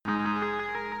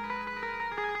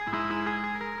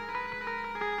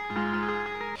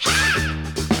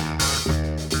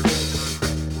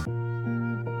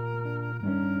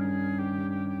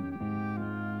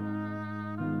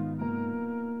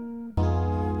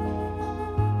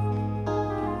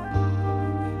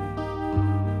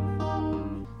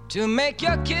to make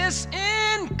your kiss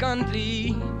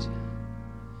incomplete.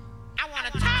 I want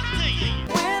to talk to you.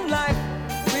 When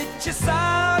life reaches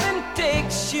out and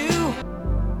takes you.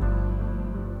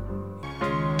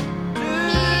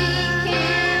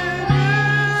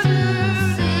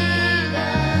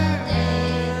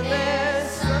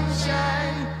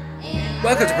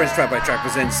 Welcome to Prince Track by Track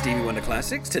presents Stevie Wonder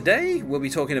Classics. Today we'll be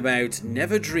talking about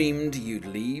Never Dreamed You'd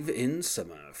Leave in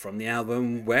Summer from the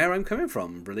album Where I'm Coming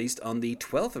From, released on the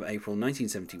 12th of April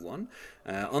 1971.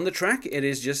 On the track it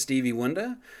is just Stevie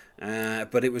Wonder,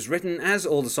 but it was written, as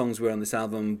all the songs were on this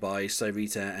album, by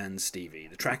Syreeta and Stevie.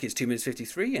 The track is 2 minutes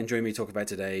 53, and joining me to talk about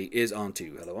today is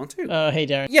Antu. Hello, Antu. Hey,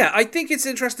 Darren. Yeah, I think it's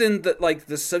interesting that, like,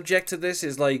 the subject of this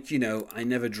is, like, you know, I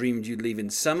never dreamed you'd leave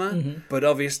in summer, but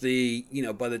obviously, you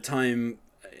know, by the time,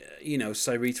 you know,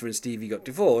 Syreeta and Stevie got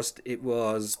divorced, it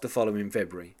was the following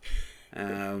February.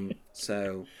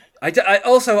 So I don't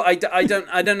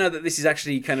know that this is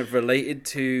actually kind of related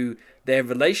to their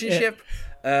relationship.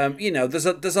 You know,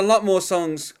 there's a lot more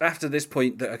songs after this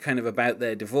point that are kind of about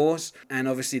their divorce, and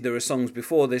obviously there are songs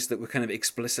before this that were kind of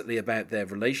explicitly about their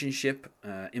relationship.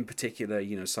 In particular,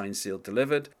 you know, Signed, Sealed,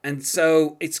 Delivered, and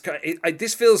so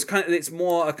this feels kind of, it's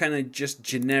more a kind of just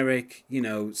generic, you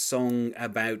know, song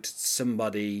about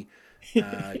somebody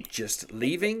just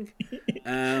leaving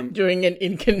During an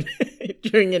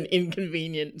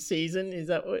inconvenient season, is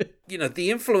that what? You know,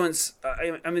 the influence,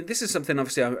 I mean, this is something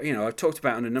obviously I've talked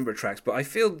about on a number of tracks, but I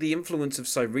feel the influence of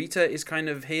Syreeta is kind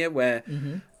of here, where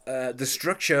the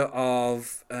structure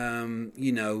of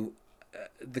the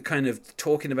kind of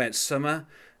talking about summer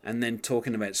and then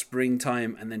talking about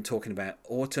springtime and then talking about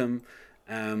autumn,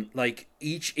 like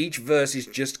each verse is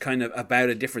just kind of about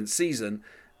a different season.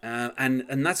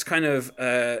 And that's kind of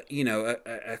a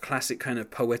classic kind of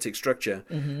poetic structure,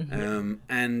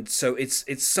 and so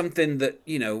it's something that,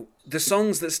 you know, the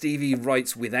songs that Stevie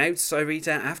writes without Syreeta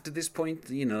after this point,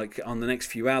 you know, like on the next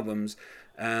few albums,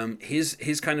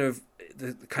 his kind of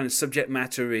the kind of subject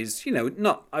matter is, you know,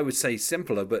 not, I would say,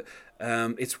 simpler, but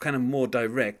it's kind of more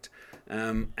direct.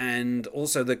 And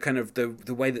also the kind of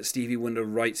the way that Stevie Wonder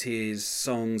writes his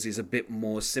songs is a bit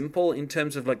more simple in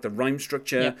terms of like the rhyme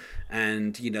structure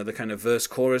and, you know, the kind of verse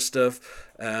chorus stuff.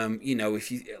 You know,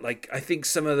 if you like, I think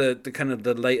some of the kind of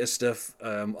the later stuff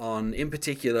on, in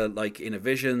particular, like Inner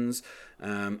Visions,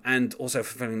 and also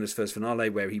Feminist First Finale,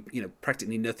 where he, you know,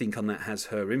 practically nothing on that has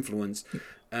her influence.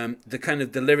 The kind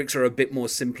of the lyrics are a bit more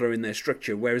simpler in their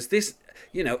structure, whereas this,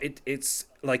 you know, it's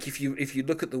like if you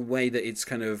look at the way that it's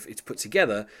put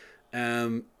together,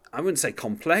 I wouldn't say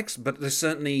complex, but there's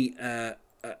certainly a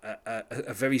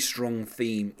very strong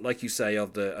theme, like you say,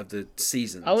 of the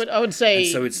seasons. I would say, and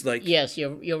so it's like, yes,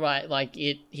 you're right. Like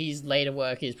his later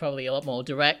work is probably a lot more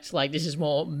direct. Like this is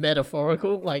more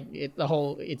metaphorical. Like it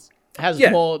has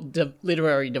more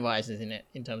literary devices in it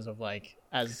in terms of like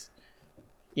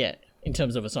in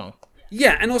terms of a song.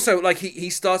 Yeah, and also like he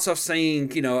starts off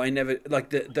saying, you know, I never,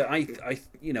 like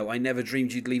I never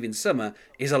dreamed you'd leave in summer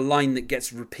is a line that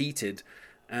gets repeated,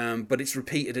 but it's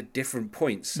repeated at different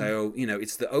points. So, you know,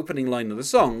 it's the opening line of the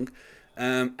song,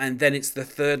 and then it's the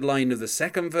third line of the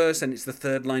second verse, and it's the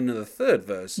third line of the third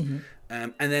verse.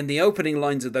 And then the opening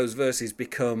lines of those verses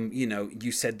become, you know,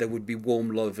 you said there would be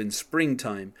warm love in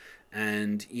springtime,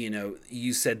 and, you know,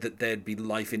 you said that there'd be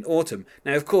life in autumn.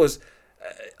 Now, of course,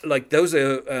 like those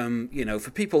are, you know, for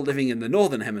people living in the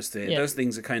northern hemisphere, those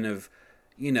things are kind of,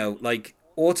 you know, like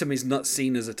autumn is not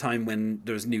seen as a time when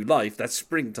there's new life. That's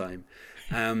springtime,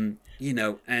 you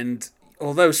know, and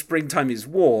although springtime is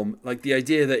warm, like the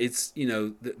idea that it's, you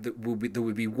know, there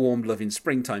would be warm love in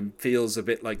springtime feels a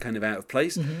bit like kind of out of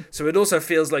place. So it also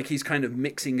feels like he's kind of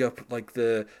mixing up like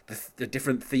the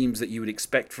different themes that you would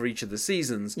expect for each of the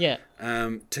seasons.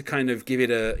 To kind of give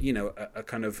it a, you know, a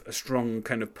kind of a strong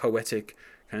kind of poetic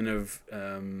kind of,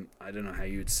 I don't know how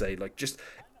you would say, like just,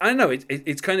 I don't know,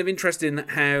 it's kind of interesting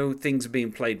how things are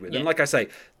being played with. And like I say,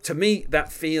 to me,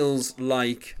 that feels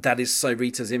like that is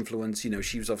Syreeta's influence. You know,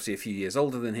 she was obviously a few years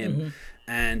older than him,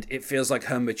 and it feels like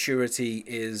her maturity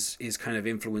is kind of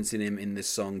influencing him in this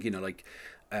song. You know, like,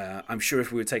 I'm sure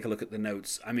if we would take a look at the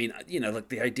notes, I mean, you know, like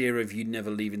the idea of "You'd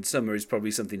Never Leave in Summer" is probably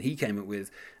something he came up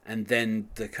with, and then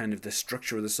the kind of the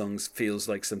structure of the songs feels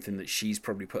like something that she's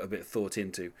probably put a bit of thought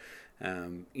into.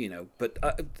 You know, but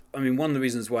I mean, one of the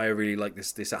reasons why I really like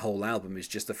this whole album is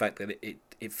just the fact that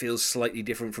it feels slightly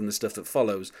different from the stuff that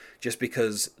follows, just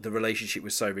because the relationship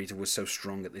with Syreeta was so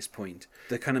strong at this point.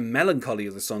 The kind of melancholy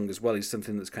of the song as well is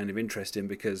something that's kind of interesting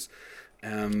because,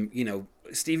 you know,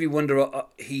 Stevie Wonder,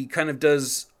 he kind of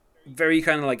does very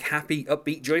kind of like happy,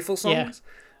 upbeat, joyful songs.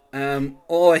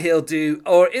 Or he'll do,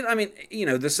 I mean,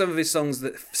 there's some of his songs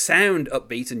that sound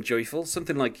upbeat and joyful,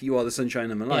 something like "You Are the Sunshine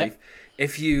of My Life."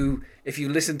 If you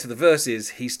listen to the verses,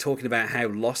 he's talking about how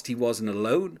lost he was and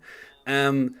alone.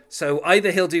 So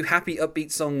either he'll do happy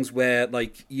upbeat songs where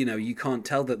you can't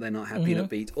tell that they're not happy and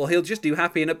upbeat, or he'll just do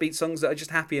happy and upbeat songs that are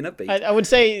just happy and upbeat. I would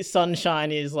say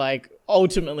Sunshine is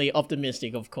ultimately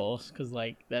optimistic, of course, because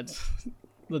that's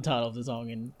the title of the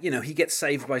song, and he gets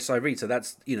saved by Cyrita.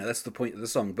 That's that's the point of the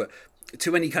song. But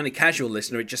to any kind of casual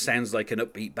listener, it just sounds like an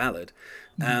upbeat ballad.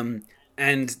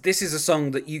 And this is a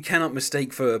song that you cannot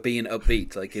mistake for being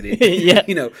upbeat. Like it is,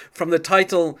 from the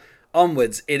title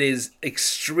onwards, it is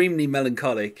extremely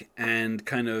melancholic and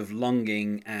kind of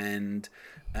longing, and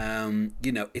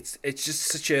it's just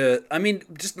such a. I mean,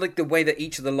 just like the way that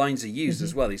each of the lines are used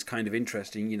as well is kind of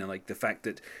interesting. Like the fact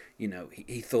that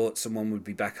he thought someone would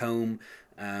be back home.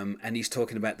 And he's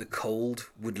talking about the cold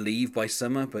would leave by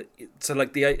summer, but so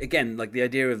the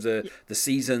idea of the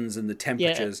seasons and the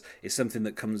temperatures is something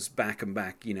that comes back and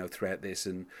back, throughout this,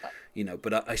 and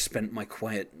but I spent my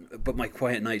quiet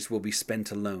nights will be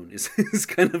spent alone. It's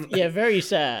kind of very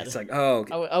sad. It's like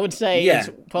I would say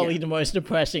it's probably the most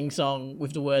depressing song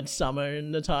with the word summer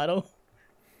in the title.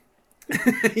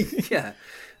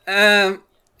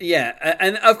 Yeah,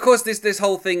 and of course this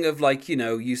whole thing of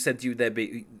you said there'd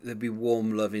be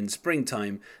warm love in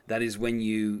springtime. That is when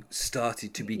you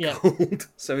started to be cold.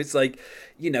 So it's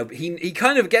he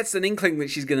kind of gets an inkling that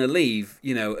she's going to leave,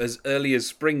 as early as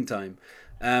springtime.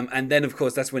 And then of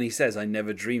course that's when he says, "I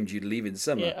never dreamed you'd leave in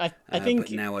summer." Yeah, I think.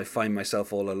 But now I find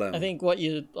myself all alone. I think what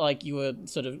you were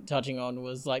sort of touching on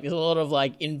was there's a lot of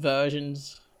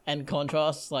inversions and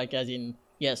contrasts. As in,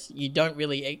 yes, you don't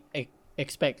really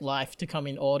expect life to come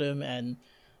in autumn, and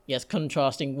yes,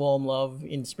 contrasting warm love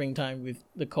in springtime with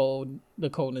the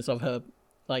coldness of her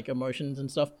emotions and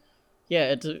stuff.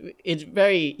 Yeah, it's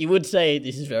very, you would say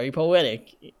this is very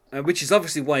poetic, which is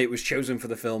obviously why it was chosen for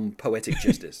the film Poetic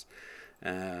Justice,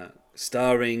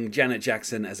 starring Janet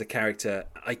Jackson as a character,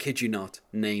 I kid you not,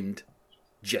 named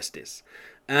Justice.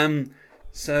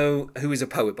 So who is a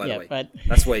poet, by the way. But...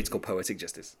 That's why it's called Poetic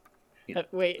Justice.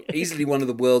 Wait, easily one of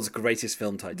the world's greatest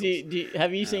film titles.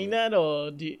 Have you seen that,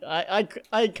 or I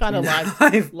kind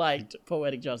of liked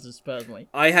Poetic Justice personally.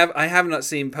 I have not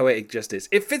seen Poetic Justice.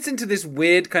 It fits into this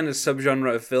weird kind of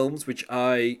subgenre of films, which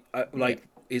I like.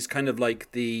 Is kind of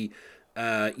like the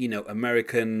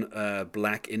American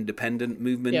black independent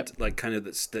movement, that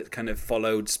kind of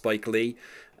followed Spike Lee.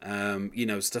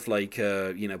 Stuff like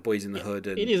Boys in the Hood.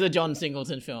 And, it is a John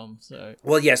Singleton film, so.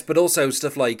 Well, yes, but also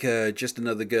stuff like Just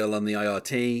Another Girl on the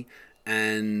IRT,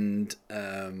 and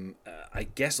I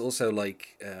guess also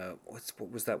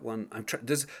what was that one?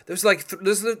 There's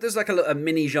a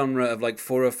mini genre of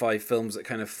 4 or 5 films that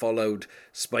kind of followed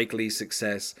Spike Lee's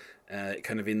success,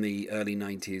 kind of in the early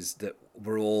 90s, that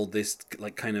were all this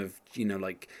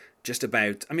just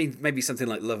about. I mean, maybe something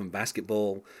like Love and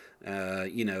Basketball. There's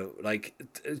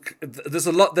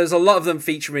a lot of them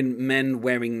featuring men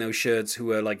wearing no shirts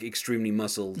who are extremely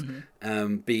muscled,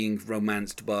 being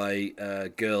romanced by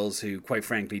girls who, quite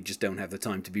frankly, just don't have the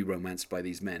time to be romanced by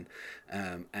these men,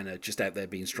 and are just out there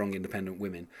being strong, independent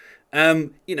women.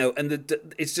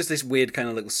 It's just this weird kind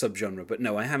of little subgenre. But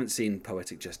no, I haven't seen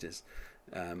Poetic Justice,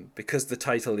 because the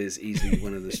title is easily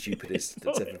one of the stupidest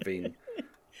that's ever been.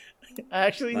 I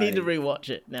actually need to rewatch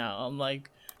it now. I'm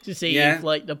to see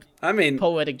if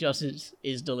Poetic Justice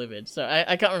is delivered. So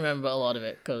I can't remember a lot of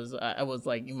it because I was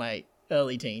in my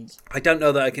early teens. I don't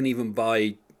know that I can even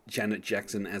buy Janet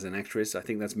Jackson as an actress. I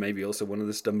think that's maybe also one of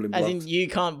the stumbling blocks. As in, you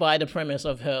can't buy the premise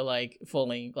of her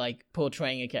falling,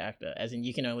 portraying a character. As in,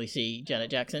 you can only see Janet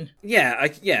Jackson. Yeah,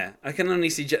 I can only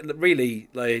see really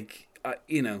there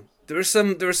are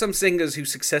some singers who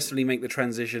successfully make the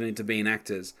transition into being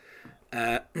actors.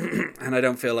 And I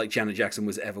don't feel like Janet Jackson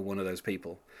was ever one of those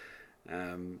people.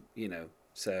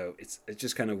 So it's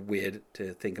just kind of weird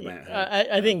to think about her.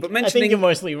 I think you're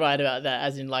mostly right about that.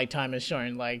 As in, time has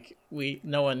shown,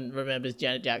 no one remembers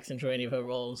Janet Jackson for any of her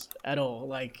roles at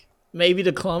all. Maybe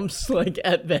the Clumps,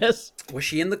 at best. Was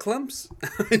she in the Clumps?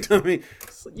 I don't mean.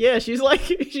 Yeah, she's in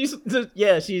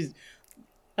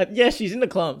the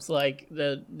Clumps,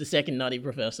 the second Nutty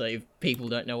Professor. If people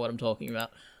don't know what I'm talking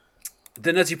about.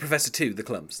 The Nutty Professor 2, the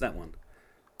Clumps, that one.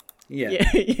 Yeah.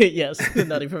 Yes, the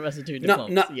Nutty Professor 2, the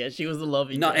Clumps. Yeah, she was the love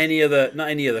interest. Not any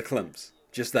other Clumps,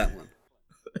 just that one.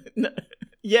 No,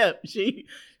 yeah,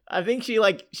 I think she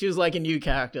was a new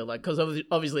character, because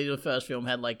obviously the first film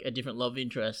had a different love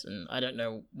interest, and I don't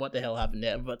know what the hell happened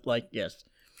there, but yes.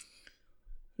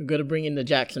 We've got to bring in the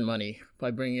Jackson money by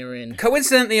bringing her in.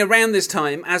 Coincidentally, around this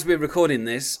time, as we're recording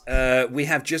this, we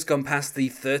have just gone past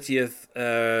the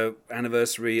 30th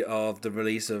anniversary of the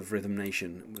release of Rhythm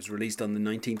Nation. It was released on the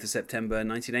 19th of September,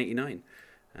 1989.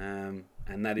 And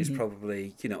that is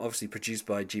probably, obviously produced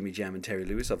by Jimmy Jam and Terry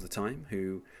Lewis of the time,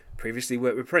 who previously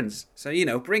worked with Prince. So,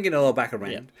 bringing it all back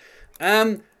around.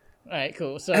 Yeah. All right,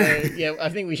 cool. So, yeah, I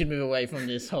think we should move away from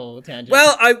this whole tangent.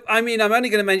 Well, I mean, I'm only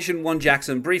going to mention one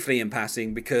Jackson briefly in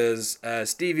passing because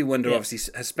Stevie Wonder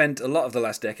obviously has spent a lot of the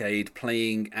last decade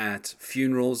playing at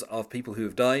funerals of people who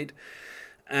have died.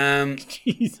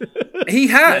 He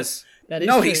has. That is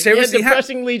no, true. he seriously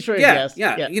depressingly true. Yeah, yes.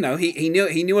 yeah. He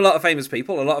knew a lot of famous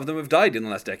people. A lot of them have died in the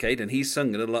last decade, and he's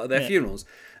sung at a lot of their funerals.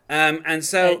 And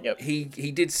so he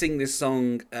did sing this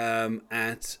song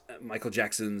at Michael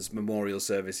Jackson's memorial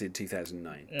service in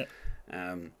 2009.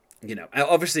 Yeah.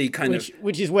 Obviously,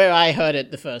 which is where I heard it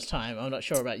the first time. I'm not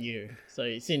sure about you.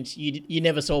 So since you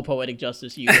never saw Poetic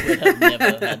Justice, you would have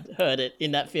never had heard it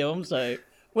in that film. So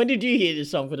when did you hear this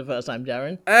song for the first time,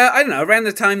 Darren? I don't know. Around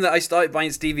the time that I started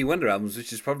buying Stevie Wonder albums,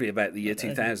 which is probably about the year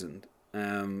 2000.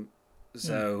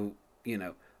 So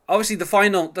obviously the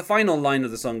final line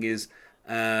of the song is.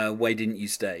 Why Didn't You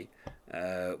Stay?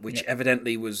 Which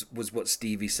evidently was what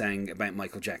Stevie sang about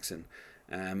Michael Jackson.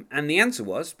 And the answer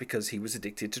was because he was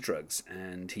addicted to drugs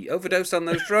and he overdosed on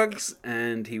those drugs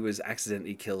and he was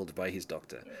accidentally killed by his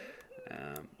doctor.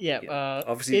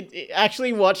 Obviously,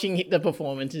 actually watching the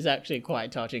performance is actually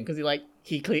quite touching because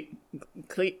he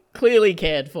clearly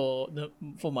cared for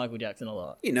Michael Jackson a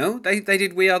lot. They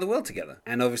did We Are the World together,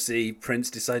 and obviously Prince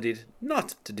decided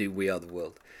not to do We Are the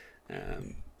World.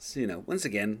 So, once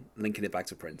again, linking it back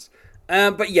to Prince.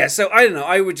 But yeah, so I don't know.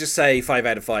 I would just say 5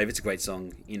 out of 5. It's a great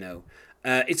song,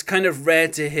 It's kind of rare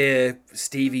to hear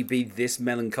Stevie be this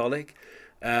melancholic.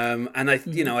 And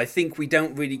I think we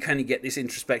don't really kind of get this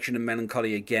introspection and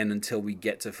melancholy again until we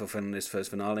get to Fulfilling This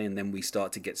First Finale, and then we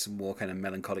start to get some more kind of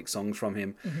melancholic songs from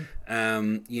him.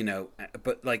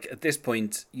 But like at this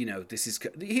point, this is.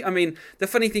 I mean, the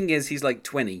funny thing is, he's like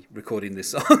 20 recording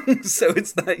this song, so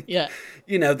it's like,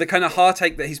 the kind of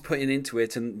heartache that he's putting into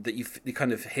it, and that you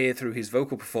kind of hear through his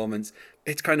vocal performance.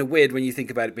 It's kind of weird when you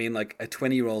think about it being like a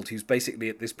 20-year-old who's basically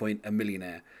at this point a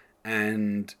millionaire,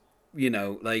 and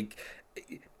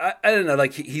I don't know,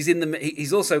 like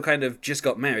he's also kind of just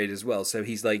got married as well, so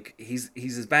he's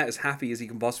about as happy as he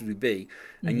can possibly be,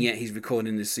 and yet he's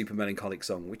recording this super melancholic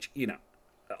song, which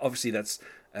obviously that's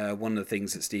one of the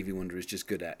things that Stevie Wonder is just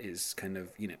good at, is kind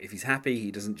of if he's happy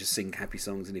he doesn't just sing happy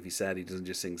songs, and if he's sad he doesn't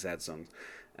just sing sad songs.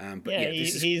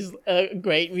 He's a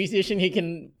great musician. He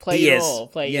can play it all,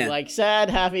 like sad,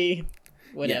 happy,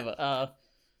 whatever.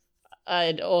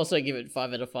 I'd also give it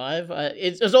 5 out of 5.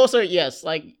 It's also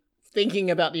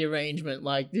thinking about the arrangement,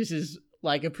 this is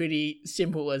like a pretty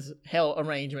simple as hell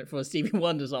arrangement for a Stevie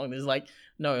Wonder song. There's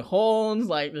no horns,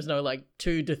 there's no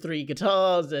 2 to 3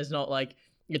 guitars. There's not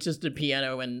it's just a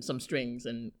piano and some strings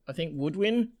and I think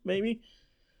woodwind maybe.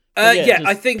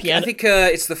 I think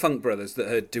it's the Funk Brothers that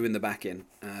are doing the backing,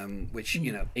 which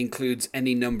includes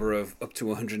any number of up to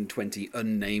 120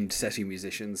 unnamed session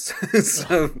musicians.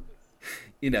 So.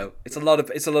 It's a lot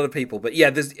of people, but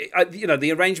yeah, there's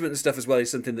the arrangement and stuff as well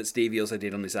is something that Stevie also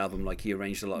did on this album. Like he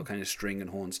arranged a lot of kind of string and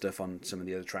horn stuff on some of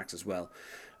the other tracks as well.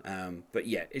 But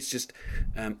yeah, it's just,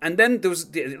 and then there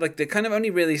was the kind of only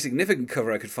really significant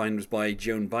cover I could find was by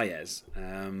Joan Baez,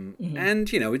 and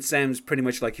it sounds pretty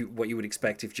much like what you would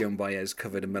expect if Joan Baez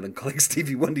covered a melancholic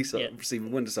Stevie Wonder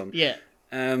song. Yeah.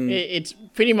 It's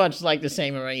pretty much the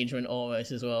same arrangement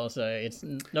almost as well, so it's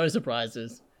no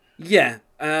surprises. Yeah,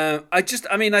 I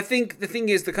think the thing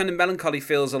is the kind of melancholy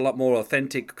feels a lot more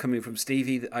authentic coming from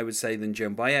Stevie, I would say, than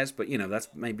Joan Baez. But that's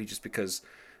maybe just because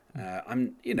I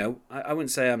wouldn't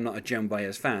say I'm not a Joan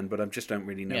Baez fan, but I just don't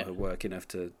really know her work enough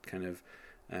to kind of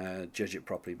judge it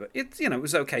properly. But it's it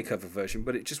was okay cover version,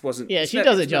 but it just wasn't. Yeah, she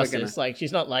does it justice.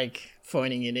 She's not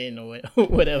phoning it in or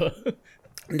whatever.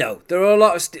 No, there are a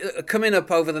lot of coming up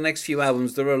over the next few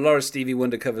albums. There are a lot of Stevie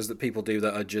Wonder covers that people do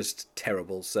that are just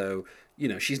terrible. So.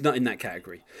 She's not in that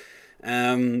category.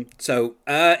 So,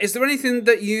 is there anything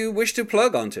that you wish to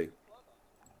plug onto?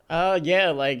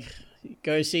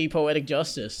 Go see Poetic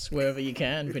Justice wherever you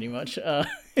can, pretty much.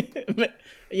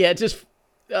 Just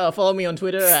follow me on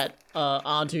Twitter at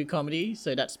Anhtu Comedy.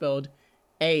 So that's spelled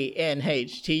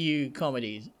ANHTU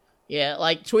Comedies.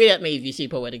 Yeah, tweet at me if you see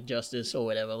Poetic Justice or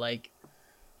whatever.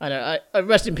 I know. I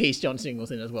rest in peace, John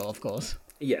Singleton, as well, of course.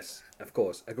 Yes, of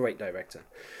course, a great director.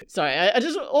 Sorry, I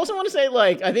just also want to say,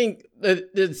 I think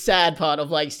the sad part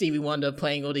of Stevie Wonder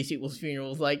playing all these people's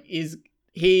funerals, is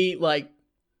he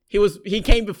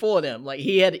came before them,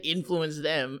 he had influenced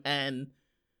them, and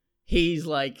he's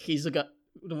the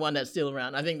one that's still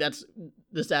around. I think that's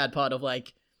the sad part of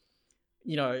like,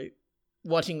 you know,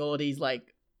 watching all these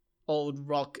like old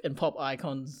rock and pop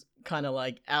icons kind of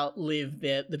like outlive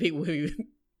the people who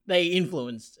they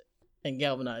influenced and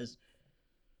galvanized.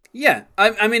 Yeah,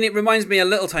 I mean, it reminds me a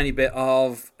little tiny bit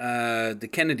of the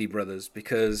Kennedy brothers,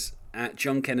 because at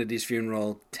John Kennedy's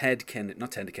funeral, John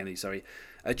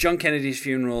Kennedy's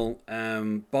funeral,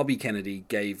 Bobby Kennedy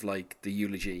gave like the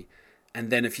eulogy, and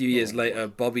then a few years later,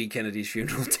 Bobby Kennedy's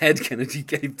funeral, Ted Kennedy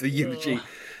gave the eulogy,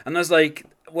 and I was like,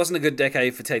 it wasn't a good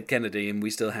decade for Ted Kennedy, and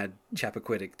we still had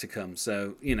Chappaquiddick to come,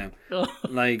 so you know,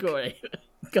 like.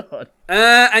 God.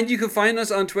 And you can find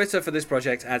us on Twitter for this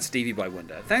project at Stevie by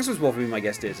Wonder. Thanks for being my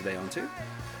guest here today, Onto.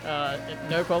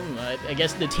 No problem. I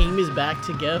guess the team is back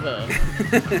together.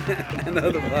 And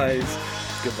otherwise,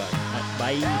 goodbye.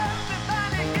 Bye.